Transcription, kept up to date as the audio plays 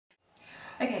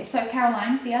Okay, so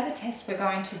Caroline, the other test we're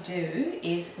going to do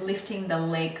is lifting the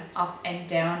leg up and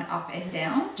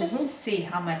down, just to see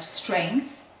how much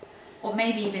strength or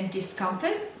maybe even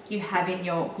discomfort you have in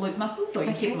your glute muscles or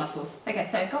your hip muscles. Okay,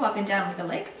 so go up and down with the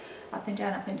leg, up and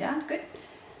down, good.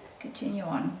 Continue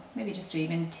on, maybe just do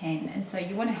even 10. And so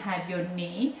you want to have your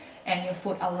knee and your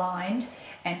foot aligned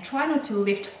and try not to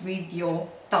lift with your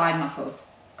thigh muscles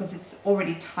because it's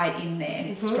already tight in there and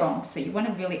it's strong. So you want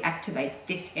to really activate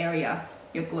this area,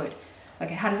 your glute.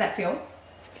 Okay, how does that feel?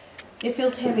 It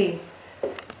feels heavy.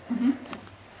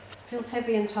 Feels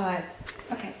heavy and tight.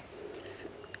 Okay.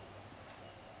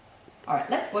 All right,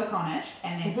 let's work on it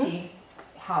and then see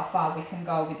how far we can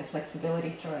go with the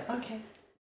flexibility through it. Okay.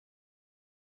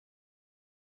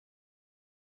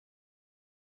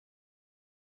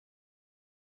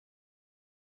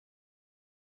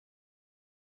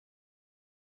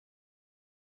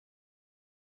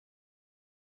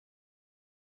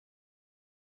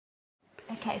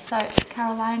 Okay, so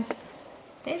Caroline,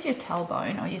 there's your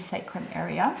tailbone or your sacrum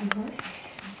area.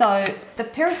 So the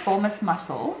piriformis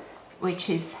muscle, which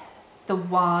is the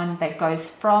one that goes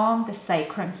from the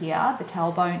sacrum here, the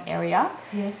tailbone area,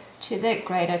 to the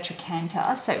greater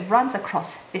trochanter. So it runs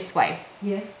across this way.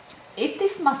 Yes. If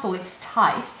this muscle is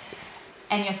tight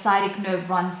and your sciatic nerve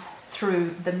runs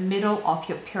through the middle of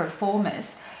your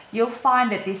piriformis, you'll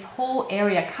find that this whole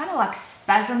area kind of like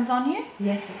spasms on you.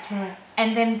 Yes, that's right.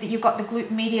 And then you've got the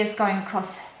glute medius going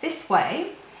across this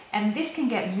way, and this can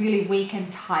get really weak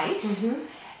and tight.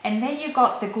 And then you've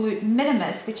got the glute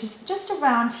minimus, which is just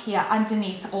around here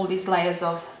underneath all these layers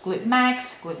of glute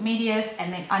max, glute medius,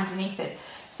 and then underneath it.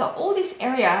 So all this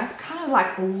area kind of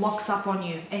like locks up on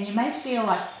you, and you may feel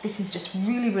like this is just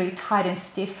really, really tight and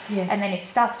stiff. And then it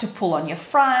starts to pull on your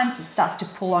front, it starts to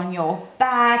pull on your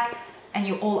back, and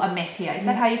you're all a mess here. Is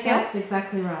that how you feel? That's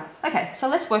exactly right. Okay, so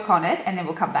let's work on it and then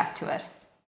we'll come back to it.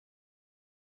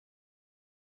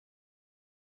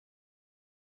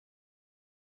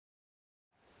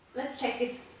 Let's take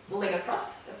this leg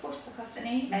across, the foot across the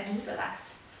knee, and just relax.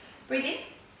 Breathe in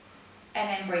and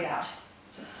then breathe out.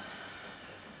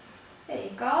 There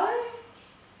you go.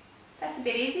 That's a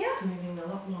bit easier. It's moving a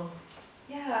lot more.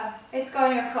 Yeah, it's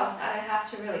going across. I don't have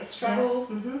to really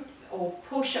struggle or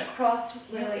push across.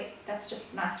 Really, that's just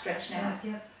a nice stretch now.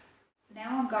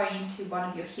 Now I'm going into one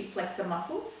of your hip flexor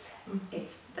muscles.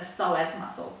 It's the psoas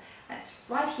muscle. It's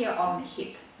right here on the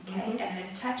hip, okay? And it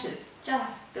attaches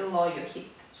just below your hip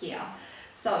here.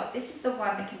 So this is the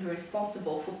one that can be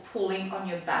responsible for pulling on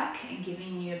your back and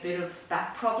giving you a bit of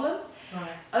back problem.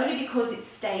 Only because it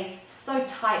stays so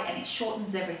tight and it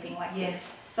shortens everything like this.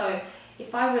 So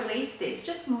if I release this,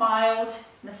 just mild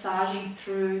massaging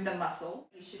through the muscle,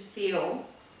 you should feel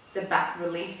the back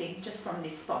releasing just from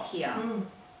this spot here.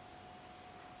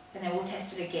 And then we'll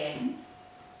test it again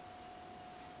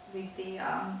with the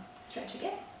stretch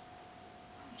again.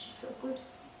 You should feel good.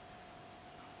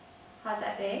 How's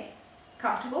that there?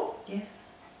 Comfortable? Yes.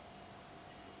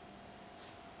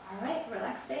 Alright,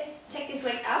 relax there. Take this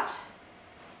leg out.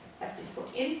 Press this foot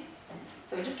in.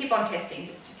 So we just keep on testing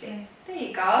just to see. There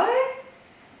you go.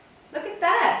 Look at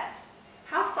that.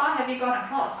 How far have you gone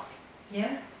across?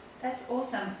 Yeah. That's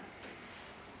awesome.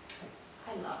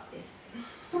 I love this.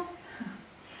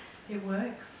 It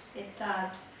works. It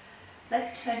does.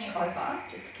 Let's turn you over,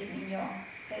 just giving your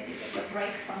baby a bit of a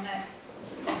break from that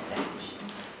step that pushing.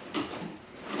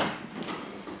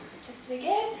 Test it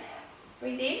again.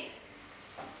 Breathe in.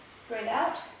 Breathe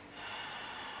out.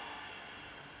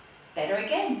 Better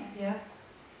again. Yeah. Is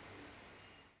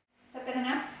that better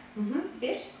now? A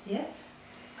bit. Yes.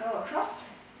 Go across.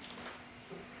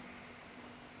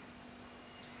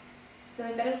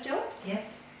 Feeling better still?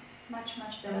 Yes. Much,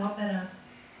 much A better. lot better.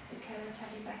 Okay, let's have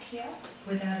you back here.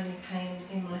 Without any pain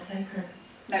in my sacrum.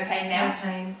 No pain now? No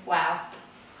pain. Wow,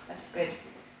 that's good.